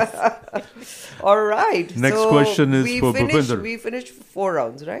 All right. Next question is for Bhupinder. We finished 4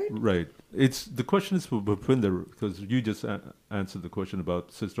 rounds, right? Right. The question is for Bhupinder because you just answered the question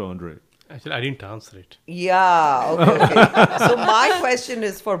about Sister Andre. Actually, I didn't answer it. Yeah. Okay. So my question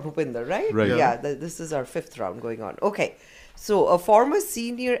is for Bhupinder, right? Right. Yeah. This is our 5th round going on. Okay. So a former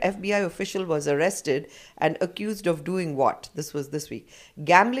senior FBI official was arrested and accused of doing what? This was this week.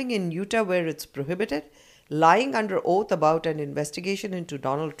 Gambling in Utah where it's prohibited, lying under oath about an investigation into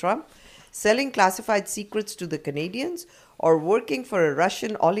Donald Trump, selling classified secrets to the Canadians, or working for a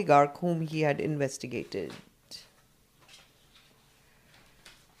Russian oligarch whom he had investigated.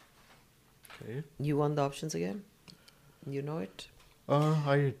 Okay. You want the options again? You know it?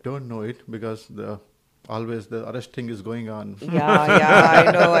 I don't know it because always the arresting is going on. Yeah,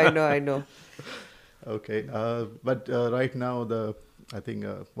 I know. Okay, but right now I think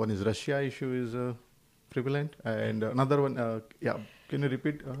one is Russia issue is prevalent, and another one, can you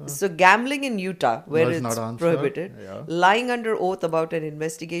repeat? So gambling in Utah, where it's prohibited, lying under oath about an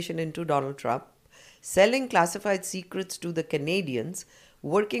investigation into Donald Trump, selling classified secrets to the Canadians,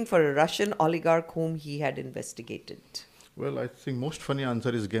 working for a Russian oligarch whom he had investigated. Well, I think most funny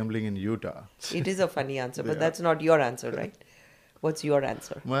answer is gambling in Utah. It is a funny answer, but that's not your answer, right? What's your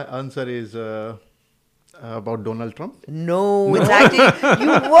answer? My answer is About Donald Trump? No, it's actually,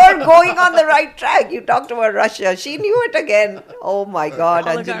 you were going on the right track. You talked about Russia. She knew it again. Oh my God,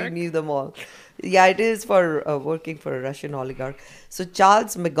 Anjali knew them all. Yeah, it is for working for a Russian oligarch. So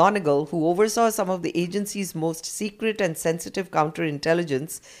Charles McGonigal, who oversaw some of the agency's most secret and sensitive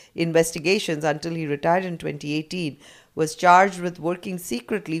counterintelligence investigations until he retired in 2018, was charged with working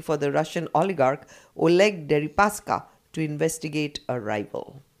secretly for the Russian oligarch Oleg Deripaska to investigate a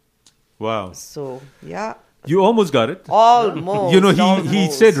rival. Wow. So, yeah. You almost got it. Almost. You know, he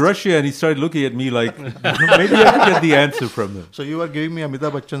said Russia and he started looking at me like, maybe I can get the answer from him. So you are giving me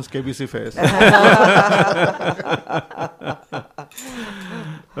Amitabh Bachchan's KBC face.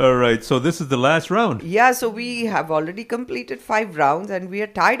 All right. So this is the last round. Yeah. So we have already completed 5 rounds and we are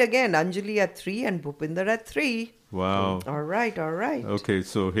tied again. Anjali at 3 and Bhupinder at 3. Wow. All right. Okay.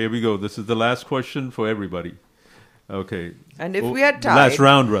 So here we go. This is the last question for everybody. Okay. And if we are tied... Last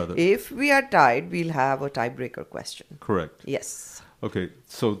round, rather. If we are tied, we'll have a tiebreaker question. Correct. Yes. Okay.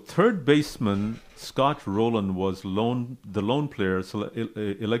 So third baseman Scott Rowland was the lone player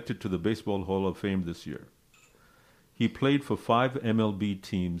elected to the Baseball Hall of Fame this year. He played for 5 MLB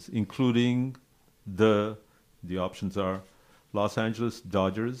teams, including the options are Los Angeles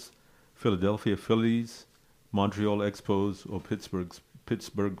Dodgers, Philadelphia Phillies, Montreal Expos, or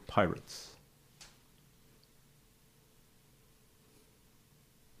Pittsburgh Pirates.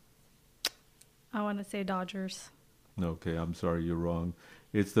 I want to say Dodgers. Okay, I'm sorry, you're wrong.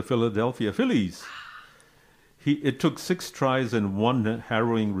 It's the Philadelphia Phillies. It took 6 tries and 1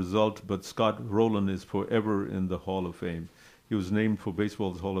 harrowing result, but Scott Rowland is forever in the Hall of Fame. He was named for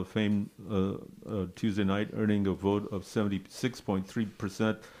Baseball's Hall of Fame Tuesday night, earning a vote of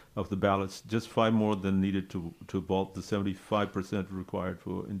 76.3% of the ballots, just 5 more than needed to vault the 75% required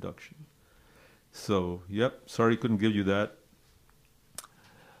for induction. So, yep, sorry couldn't give you that.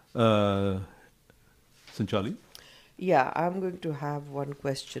 Sanchali? Yeah, I'm going to have one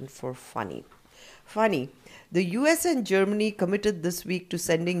question for Funny. Funny, the US and Germany committed this week to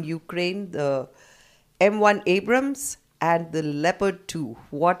sending Ukraine the M1 Abrams and the Leopard 2.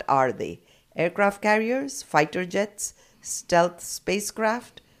 What are they? Aircraft carriers, fighter jets, stealth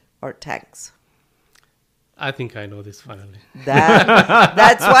spacecraft, or tanks? I think I know this finally.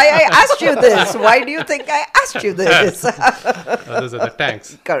 That's why I asked you this. Why do you think I asked you this? Those are the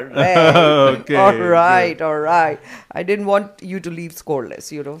tanks. Correct. Okay. All right. I didn't want you to leave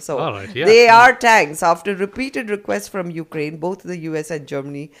scoreless, you know. So all right, yeah. They are tanks. After repeated requests from Ukraine, both the US and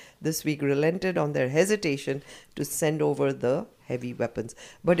Germany this week relented on their hesitation to send over the heavy weapons.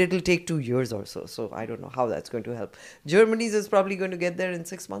 But it'll take 2 years or so. So I don't know how that's going to help. Germany's is probably going to get there in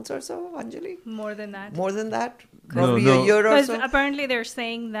 6 months or so, Anjali? More than that. Probably a year or so? Because apparently they're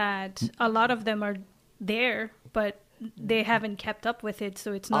saying that a lot of them are there, but they haven't kept up with it,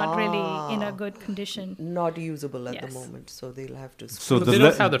 so it's not really in a good condition. Not usable at the moment, so they'll have to so they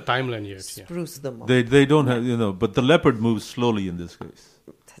don't have the timeline yet. Spruce them up. They don't have, you know, but the Leopard moves slowly in this case.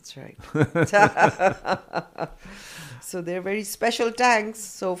 That's right. So they're very special tanks.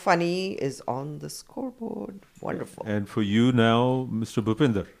 So Funny is on the scoreboard. Wonderful. And for you now, Mr.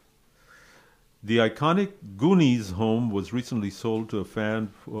 Bhupinder. The iconic Goonies home was recently sold to a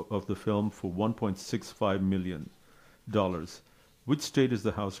fan of the film for $1.65 million. Which state is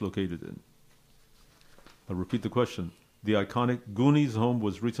the house located in? I'll repeat the question. The iconic Goonies home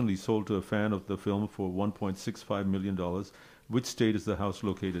was recently sold to a fan of the film for $1.65 million. Which state is the house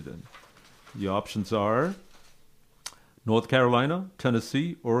located in? The options are North Carolina,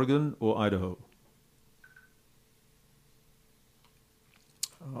 Tennessee, Oregon, or Idaho.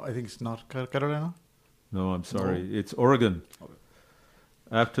 I think it's North Carolina. No, I'm sorry. No. It's Oregon. Okay.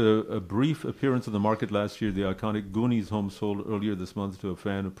 After a brief appearance on the market last year, the iconic Goonies home sold earlier this month to a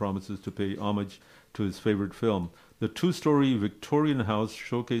fan who promises to pay homage to his favorite film. The 2-story Victorian house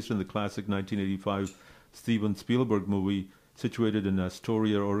showcased in the classic 1985 Steven Spielberg movie, situated in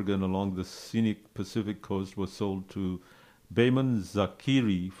Astoria, Oregon, along the scenic Pacific coast, was sold to Bayman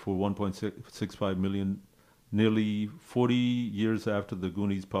Zakiri for $1.65 million, nearly 40 years after the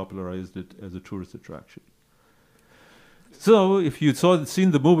Goonies popularized it as a tourist attraction. So, if you'd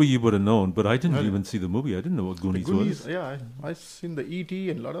seen the movie, you would have known. But I didn't even see the movie. I didn't know what Goonies was. Yeah, I've seen the E.T.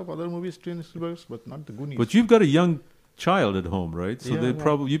 and a lot of other movies, but not the Goonies. But you've got a young child at home, right? So yeah,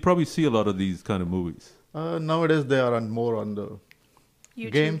 you probably see a lot of these kind of movies. Nowadays, they are more on the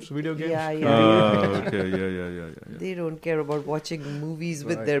YouTube. Video games. Yeah. Okay, yeah. They don't care about watching movies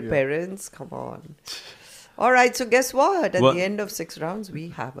with their parents. Come on. All right, so guess what? At the end of 6 rounds, we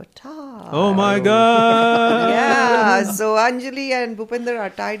have a tie. Oh my God! Yeah, so Anjali and Bhupinder are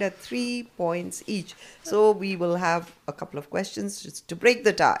tied at 3 points each. So we will have a couple of questions just to break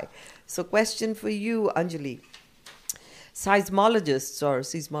the tie. So question for you, Anjali. Seismologists, or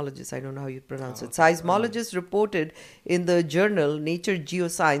seismologists, I don't know how you pronounce it. Seismologists reported in the journal Nature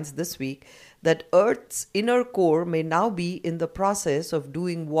Geoscience this week that Earth's inner core may now be in the process of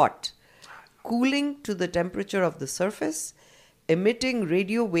doing what? Cooling to the temperature of the surface, emitting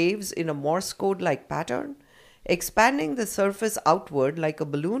radio waves in a Morse code-like pattern, expanding the surface outward like a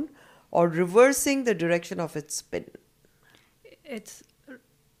balloon, or reversing the direction of its spin? It's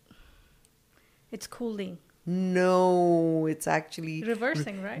cooling. No, it's actually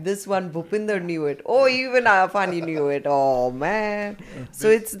reversing, right? This one, Bhupinder knew it. Oh, even Afani knew it. Oh, man. So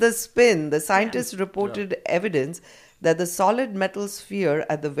it's the spin. The scientists reported evidence that the solid metal sphere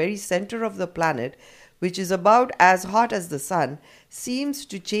at the very center of the planet, which is about as hot as the sun, seems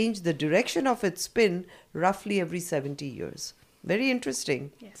to change the direction of its spin roughly every 70 years. Very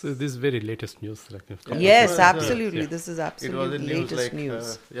interesting. Yes. So this is very latest news. Yes, absolutely. This is absolutely latest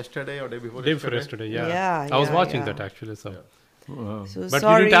news. Yesterday or day before yesterday, yeah. I was watching that actually. So. So but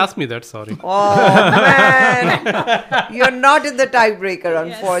sorry. you didn't ask me that, sorry. Oh, man. You're not in the tiebreaker,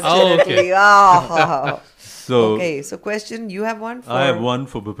 unfortunately. Oh, okay. So question, you have one? I have one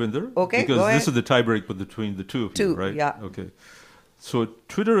for Bhupinder. Okay, because this is the tiebreaker between the two of you, right? Yeah. Okay. So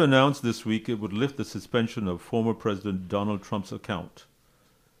Twitter announced this week it would lift the suspension of former President Donald Trump's account.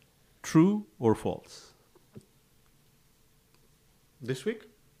 True or false? This week?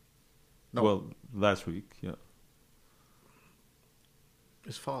 No. Well, last week, yeah.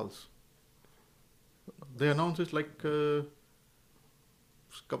 It's false. They announced it like a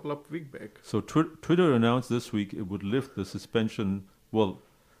couple of weeks back. So Twitter announced this week it would lift the suspension. Well,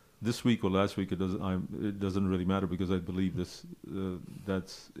 this week or last week, it doesn't really matter because I believe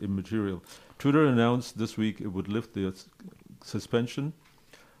that's immaterial. Twitter announced this week it would lift the suspension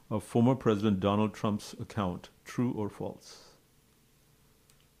of former President Donald Trump's account. True or false?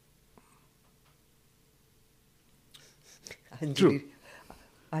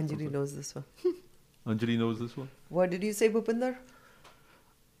 Anjali knows this one. Anjali knows this one? What did you say, Bhupinder?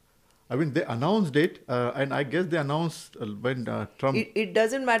 I mean, they announced it, and I guess they announced when Trump... It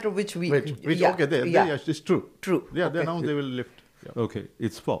doesn't matter which week. Okay, it's true. True. Yeah, they announced they will lift. Yeah. Okay,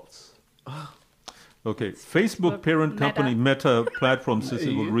 it's false. Okay, Facebook parent company Meta platform says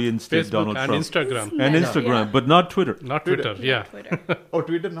it will reinstate Facebook Donald Trump. Instagram. And Instagram, but not Twitter. Not Twitter, yeah. Oh,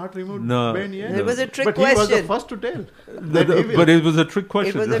 Twitter not removed? No. Ben yet? It was a trick but question. But he was the first to tell. But it was a trick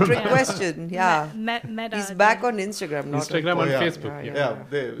question. It was a trick question, yeah. Meta, he's back on Instagram, not Instagram on and Facebook.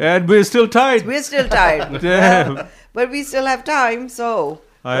 Yeah. And we're still tied. We're still tied. Damn. But we still have time, so...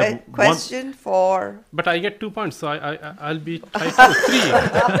 question for... But I get 2 points, so I'll be tied to 3.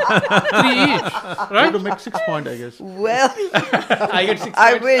 3 each, right? To make 6 points, I guess. Well, I get 6 points.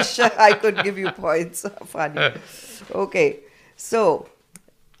 I wish I could give you points. Funny. Okay, so,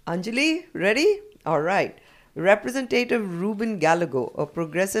 Anjali, ready? All right. Representative Ruben Gallego, a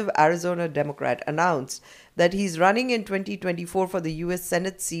progressive Arizona Democrat, announced that he's running in 2024 for the U.S.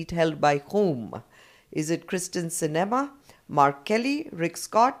 Senate seat held by whom? Is it Kristen Sinema, Mark Kelly, Rick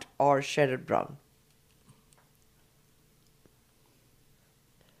Scott, or Sherrod Brown?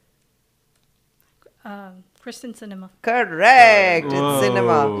 Kristen Sinema. Correct. It's Whoa,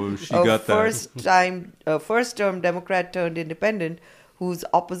 Sinema. she got that. First-term Democrat turned independent whose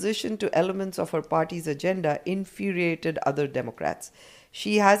opposition to elements of her party's agenda infuriated other Democrats.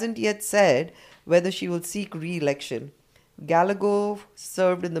 She hasn't yet said whether she will seek re-election. Gallego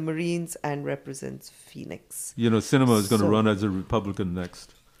served in the Marines and represents Phoenix. You know, Sinema is going to run as a Republican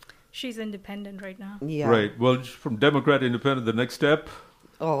next. She's independent right now. Yeah. Right. Well, from Democrat independent, the next step.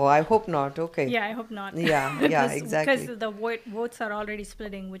 Oh, I hope not. Okay. Yeah, I hope not. Yeah, exactly. Because the votes are already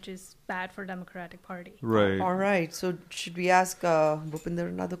splitting, which is bad for Democratic Party. Right. All right. So should we ask Bhupinder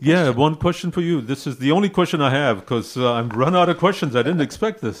another question? Yeah, one question for you. This is the only question I have because I've run out of questions. I didn't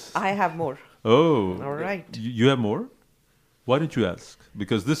expect this. I have more. Oh. All right. You have more? Why didn't you ask?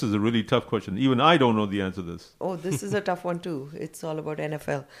 Because this is a really tough question. Even I don't know the answer to this. Oh, this is a tough one too. It's all about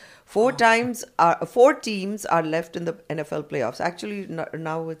NFL. 4 teams are left in the NFL playoffs. Actually,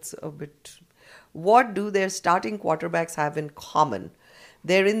 now it's a bit... What do their starting quarterbacks have in common?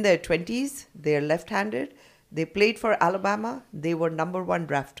 They're in their 20s. They're left-handed. They played for Alabama. They were number 1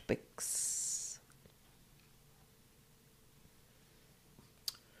 draft picks.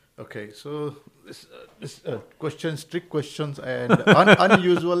 Okay, so this questions, trick questions, and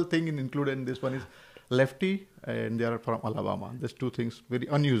unusual thing included in this one is lefty, and they are from Alabama. There's 2 things very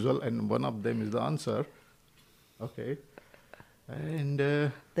unusual, and one of them is the answer. Okay, And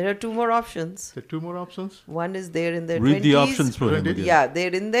there are two more options. The two more options? One is they're in their 20s. Read the options for him again. Yeah,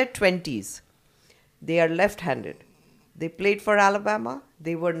 they're in their 20s. They are left-handed. They played for Alabama.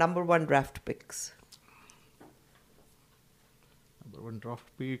 They were number 1 draft picks. Number 1 draft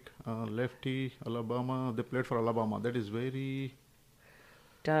pick, lefty, Alabama. They played for Alabama. That is very...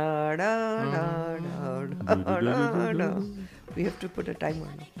 Da, da, da, da, da, da, da. We have to put a timer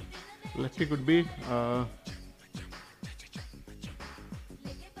now. Lefty could be...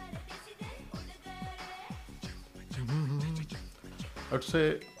 I'd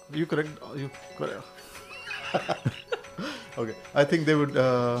say you correct. Okay, I think they would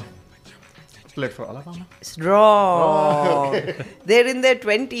play for Alabama. Wrong. Okay. They're in their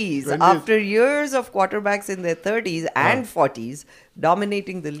 20s. After years of quarterbacks in their 30s and 40s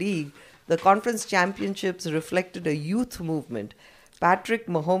dominating the league, the conference championships reflected a youth movement. Patrick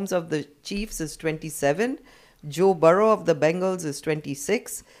Mahomes of the Chiefs is 27. Joe Burrow of the Bengals is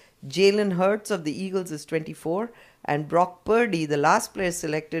 26. Jalen Hurts of the Eagles is 24. And Brock Purdy, the last player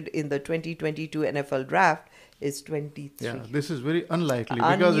selected in the 2022 NFL draft, is 23. Yeah, this is very unlikely.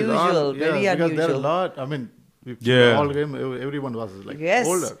 Unusual, very unusual. Because there are a lot, I mean, all game, everyone was like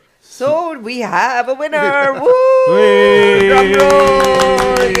older. So we have a winner. Woo! Drum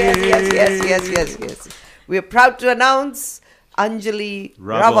roll! Yes. We are proud to announce Anjali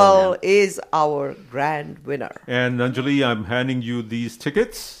Raval is our grand winner. And Anjali, I'm handing you these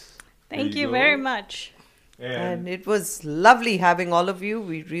tickets. Thank you very much. And it was lovely having all of you.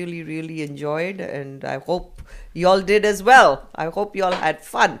 We really, really enjoyed, and I hope you all did as well. I hope you all had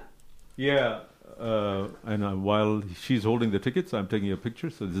fun. Yeah. And while she's holding the tickets, I'm taking a picture.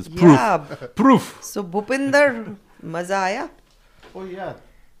 So this is proof. Yeah. Proof. So Bhupinder, maza aaya? Oh yeah.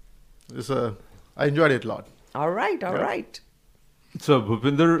 I enjoyed it a lot. All right. So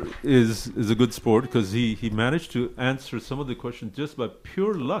Bhupinder is a good sport because he managed to answer some of the questions just by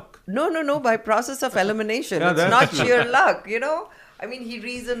pure luck. No, by process of elimination. Yeah, it's not sheer luck, I mean, he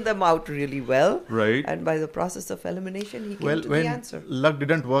reasoned them out really well. Right. And by the process of elimination, he came to the answer. When luck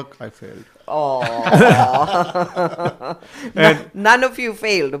didn't work, I failed. Oh. None of you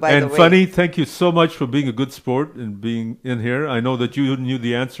failed, by the way. And Funny, thank you so much for being a good sport and being in here. I know that you knew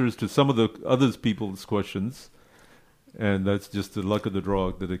the answers to some of the other people's questions. And that's just the luck of the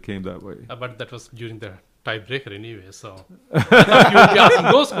draw that it came that way. But that was during the tiebreaker anyway, so I thought you would be asking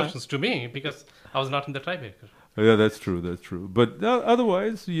those questions to me because I was not in the tiebreaker. Yeah, that's true. But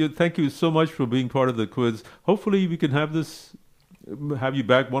otherwise, thank you so much for being part of the quiz. Hopefully, we can have you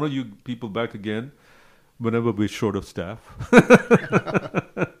back, one of you people back again, whenever we're short of staff.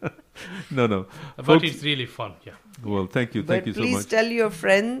 No. But Folks, it's really fun, yeah. Well, thank you so much. But please tell your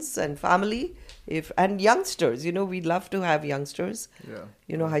friends and family and youngsters. We'd love to have youngsters. Yeah.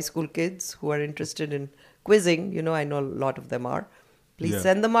 High school kids who are interested in quizzing. I know a lot of them are. Please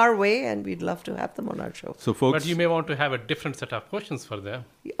send them our way, and we'd love to have them on our show. So, folks, but you may want to have a different set of questions for them.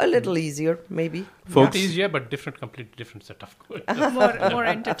 A little easier, maybe. Not easier, but completely different set of questions. more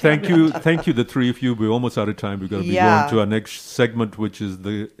entertaining. Thank you, the three of you. We're almost out of time. We're going to be going to our next segment, which is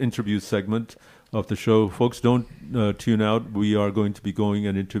the interview segment of the show. Folks, don't tune out. We are going to be going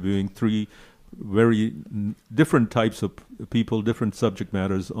and interviewing 3 very different types of people, different subject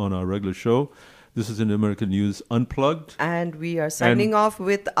matters on our regular show. This is in American News Unplugged. And we are signing off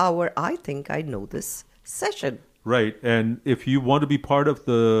with our I Think I Know This session. Right. And if you want to be part of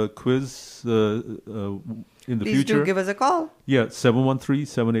the quiz in the Please future, do give us a call. Yeah,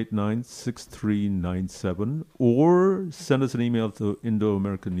 713-789-6397 or send us an email to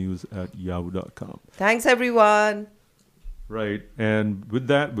indoamericannews@yahoo.com. Thanks, everyone. Right. And with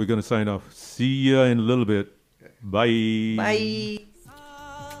that, we're going to sign off. See you in a little bit. Bye. Bye.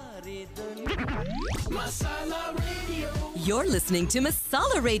 You're listening to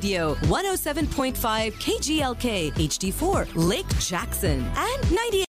Masala Radio, 107.5 KGLK, HD4, Lake Jackson, and 98.